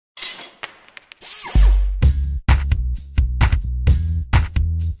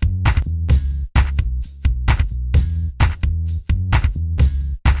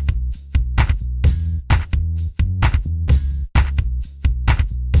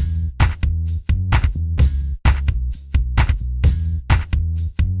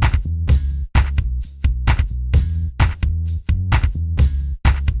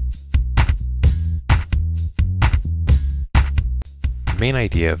main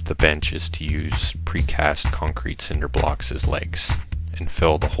idea of the bench is to use precast concrete cinder blocks as legs and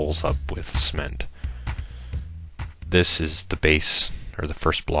fill the holes up with cement. This is the base, or the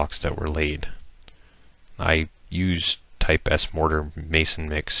first blocks that were laid. I used type S mortar mason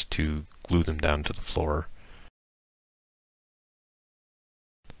mix to glue them down to the floor.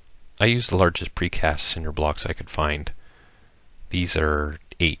 I used the largest precast cinder blocks I could find. These are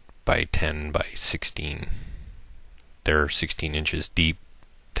 8 by 10 by 16. They're 16 inches deep,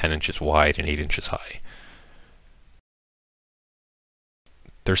 10 inches wide, and 8 inches high.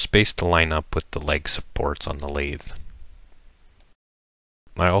 They're spaced to line up with the leg supports on the lathe.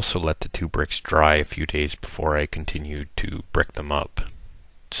 I also let the 2 bricks dry a few days before I continued to brick them up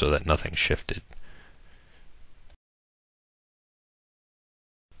so that nothing shifted.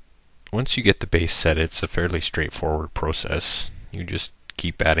 Once you get the base set, it's a fairly straightforward process. You just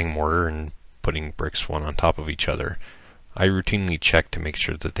keep adding mortar and putting bricks one on top of each other. I routinely check to make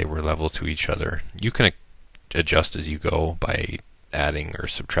sure that they were level to each other. You can adjust as you go by adding or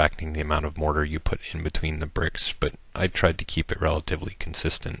subtracting the amount of mortar you put in between the bricks, but I tried to keep it relatively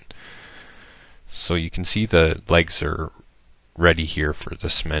consistent. So you can see the legs are ready here for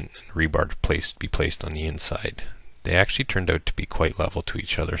the cement and rebar to be placed on the inside. They actually turned out to be quite level to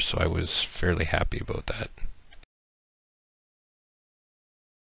each other, so I was fairly happy about that.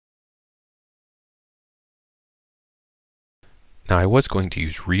 Now I was going to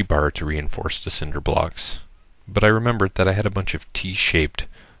use rebar to reinforce the cinder blocks, but I remembered that I had a bunch of T-shaped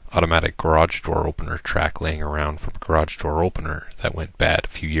automatic garage door opener track laying around from a garage door opener that went bad a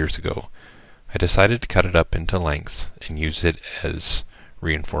few years ago. I decided to cut it up into lengths and use it as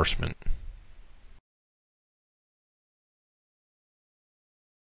reinforcement.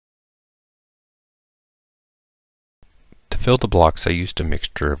 To fill the blocks, I used a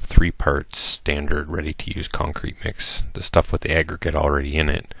mixture of 3 parts standard ready-to-use concrete mix, the stuff with the aggregate already in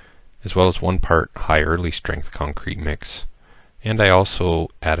it, as well as 1 part high early strength concrete mix, and I also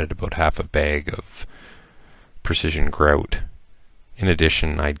added about half a bag of precision grout. In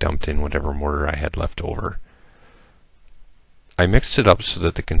addition, I dumped in whatever mortar I had left over. I mixed it up so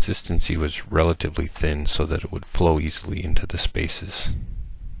that the consistency was relatively thin so that it would flow easily into the spaces.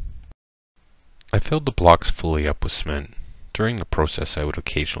 I filled the blocks fully up with cement. During the process, I would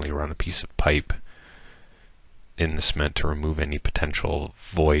occasionally run a piece of pipe in the cement to remove any potential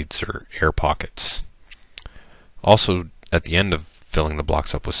voids or air pockets. Also, at the end of filling the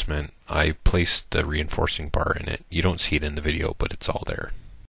blocks up with cement, I placed the reinforcing bar in it. You don't see it in the video, but it's all there.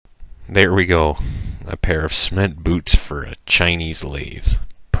 There we go. A pair of cement boots for a Chinese lathe.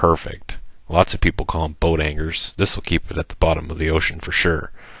 Perfect. Lots of people call them boat anchors. This will keep it at the bottom of the ocean for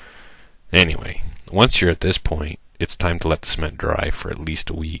sure. Anyway, once you're at this point, it's time to let the cement dry for at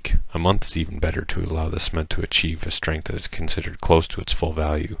least a week. A month is even better to allow the cement to achieve a strength that is considered close to its full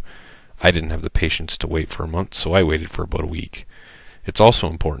value. I didn't have the patience to wait for a month, so I waited for about a week. It's also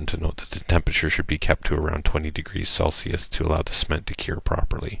important to note that the temperature should be kept to around 20 degrees Celsius to allow the cement to cure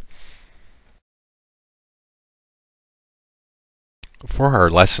properly. For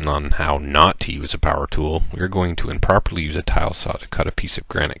our lesson on how not to use a power tool, we are going to improperly use a tile saw to cut a piece of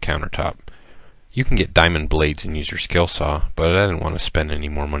granite countertop. You can get diamond blades and use your skill saw, but I didn't want to spend any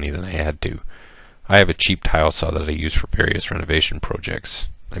more money than I had to. I have a cheap tile saw that I use for various renovation projects.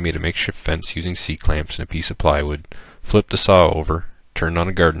 I made a makeshift fence using C-clamps and a piece of plywood, flipped the saw over, turned on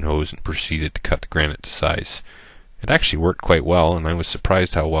a garden hose, and proceeded to cut the granite to size. It actually worked quite well, and I was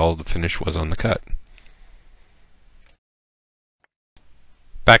surprised how well the finish was on the cut.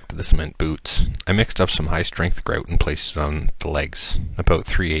 Back to the cement boots. I mixed up some high-strength grout and placed it on the legs, about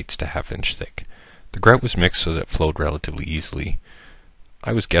 3/8 to ½ inch thick. The grout was mixed so that it flowed relatively easily.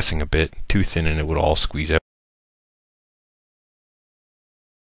 I was guessing a bit, too thin and it would all squeeze out.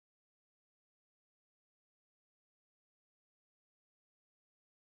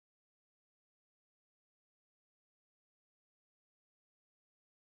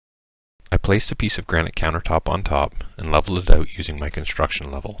 I placed a piece of granite countertop on top and leveled it out using my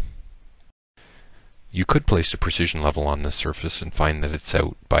construction level. You could place a precision level on this surface and find that it's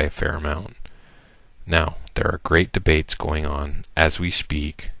out by a fair amount. Now, there are great debates going on as we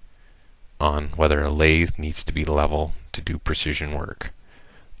speak on whether a lathe needs to be level to do precision work.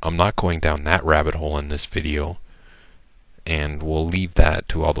 I'm not going down that rabbit hole in this video, and we'll leave that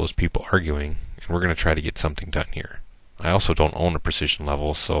to all those people arguing, and we're going to try to get something done here. I also don't own a precision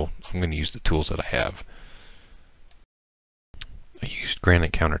level, so I'm going to use the tools that I have. I used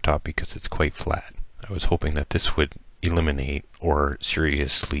granite countertop because it's quite flat. I was hoping that this would eliminate or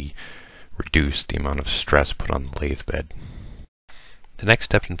seriously reduce the amount of stress put on the lathe bed. The next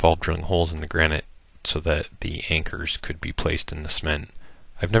step involved drilling holes in the granite so that the anchors could be placed in the cement.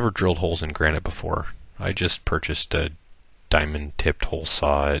 I've never drilled holes in granite before. I just purchased a diamond tipped hole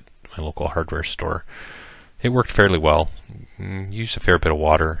saw at my local hardware store. It worked fairly well. Use a fair bit of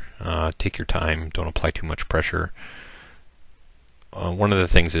water. Take your time. Don't apply too much pressure. One of the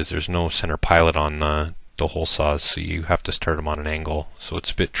things is there's no center pilot on the hole saws, so you have to start them on an angle. So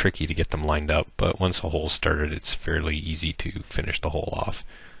it's a bit tricky to get them lined up, but once a hole's started, it's fairly easy to finish the hole off.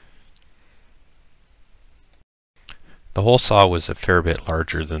 The hole saw was a fair bit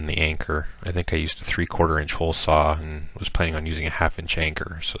larger than the anchor. I think I used a 3/4 inch hole saw and was planning on using a 1/2 inch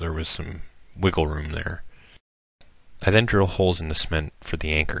anchor, so there was some wiggle room there. I then drilled holes in the cement for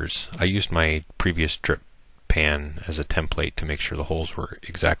the anchors. I used my previous drip pan as a template to make sure the holes were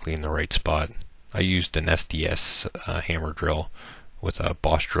exactly in the right spot. I used an SDS hammer drill with a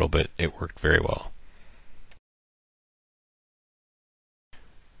Bosch drill bit. It worked very well.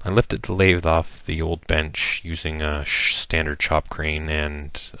 I lifted the lathe off the old bench using a standard chop crane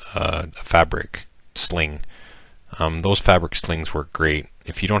and a fabric sling. Those fabric slings work great.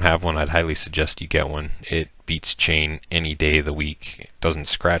 If you don't have one, I'd highly suggest you get one. It beats chain any day of the week. It doesn't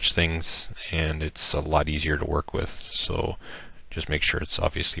scratch things, and it's a lot easier to work with. So just make sure it's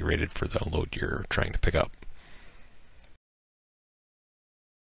obviously rated for the load you're trying to pick up.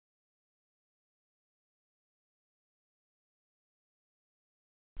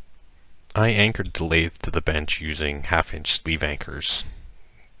 I anchored the lathe to the bench using 1/2 inch sleeve anchors.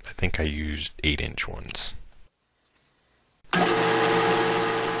 I think I used 8 inch ones.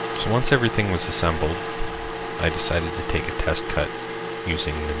 So once everything was assembled, I decided to take a test cut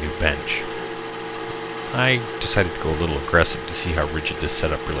using the new bench. I decided to go a little aggressive to see how rigid this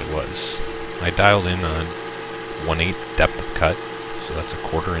setup really was. I dialed in a 1/8 depth of cut, so that's a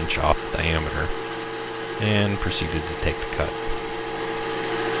 1/4 inch off the diameter, and proceeded to take the cut.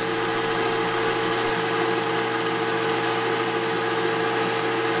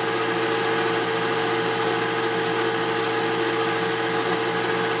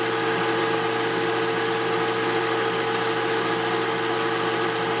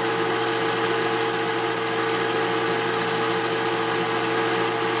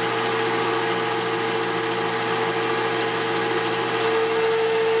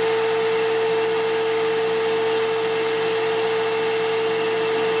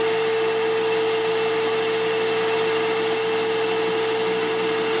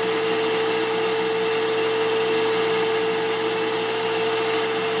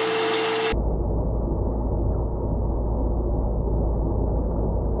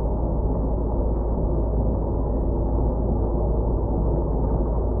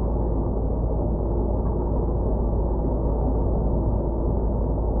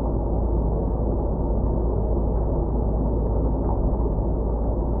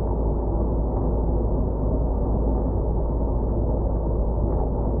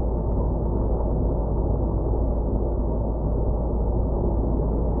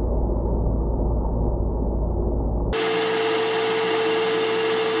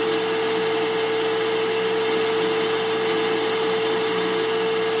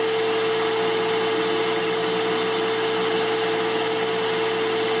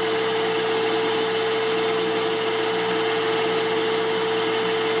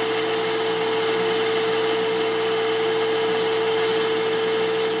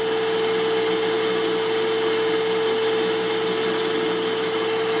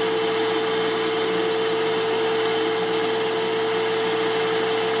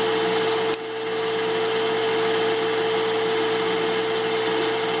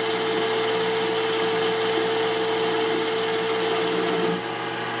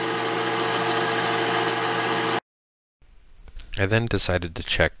 I then decided to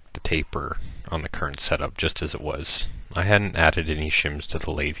check the taper on the current setup just as it was. I hadn't added any shims to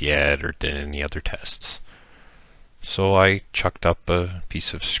the lathe yet or did any other tests. So I chucked up a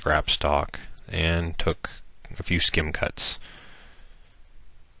piece of scrap stock and took a few skim cuts.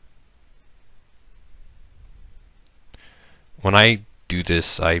 When I do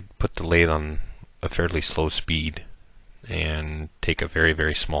this, I put the lathe on a fairly slow speed and take a very,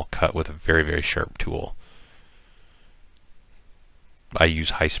 very small cut with a very, very sharp tool. I use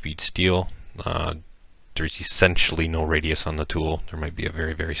high-speed steel. There's essentially no radius on the tool. There might be a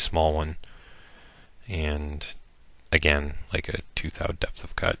very, very small one. And again, like a 2/1000 depth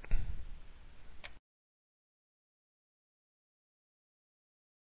of cut.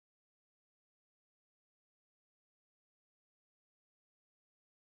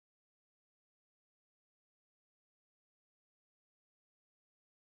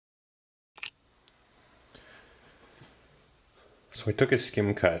 So I took a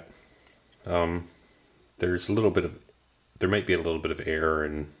skim cut. there might be a little bit of error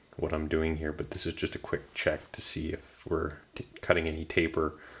in what I'm doing here, but this is just a quick check to see if we're cutting any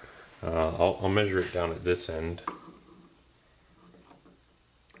taper. I'll measure it down at this end,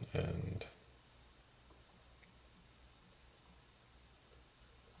 and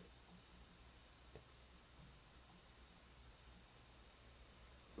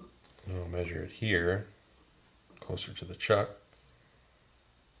I'll measure it here, closer to the chuck,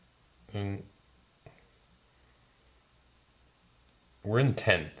 and we're in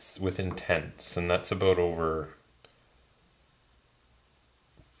tenths, within tenths, and that's about over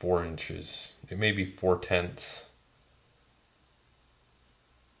 4 inches. It may be 4/10,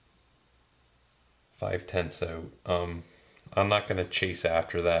 5/10 out. I'm not going to chase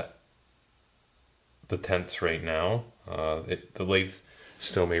after the tenths right now. The lathe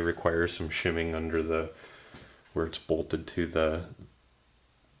still may require some shimming under where it's bolted to the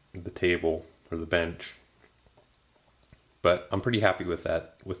table or the bench. But I'm pretty happy with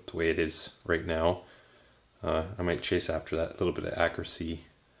that, with the way it is right now. I might chase after that little bit of accuracy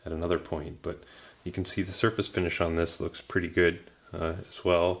at another point, but you can see the surface finish on this looks pretty good as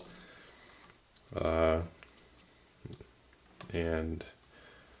well. And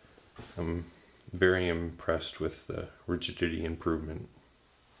I'm very impressed with the rigidity improvement.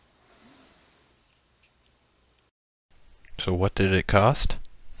 So what did it cost?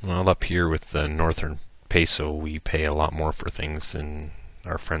 Well, up here with the northern peso, we pay a lot more for things than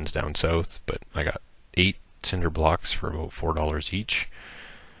our friends down south, but I got 8 cinder blocks for about $4 each.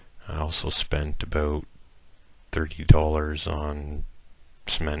 I also spent about $30 on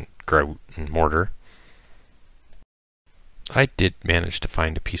cement, grout, and mortar. I did manage to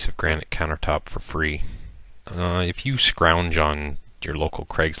find a piece of granite countertop for free. If you scrounge on your local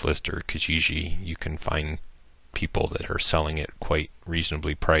Craigslist or Kijiji, you can find people that are selling it quite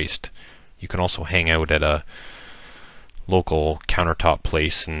reasonably priced. You can also hang out at a local countertop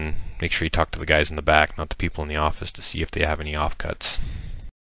place and make sure you talk to the guys in the back, not the people in the office, to see if they have any offcuts.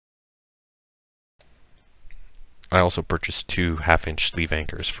 I also purchased 2 half-inch sleeve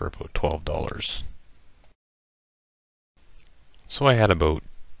anchors for about $12. So I had about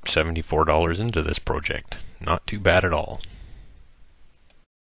 $74 into this project. Not too bad at all.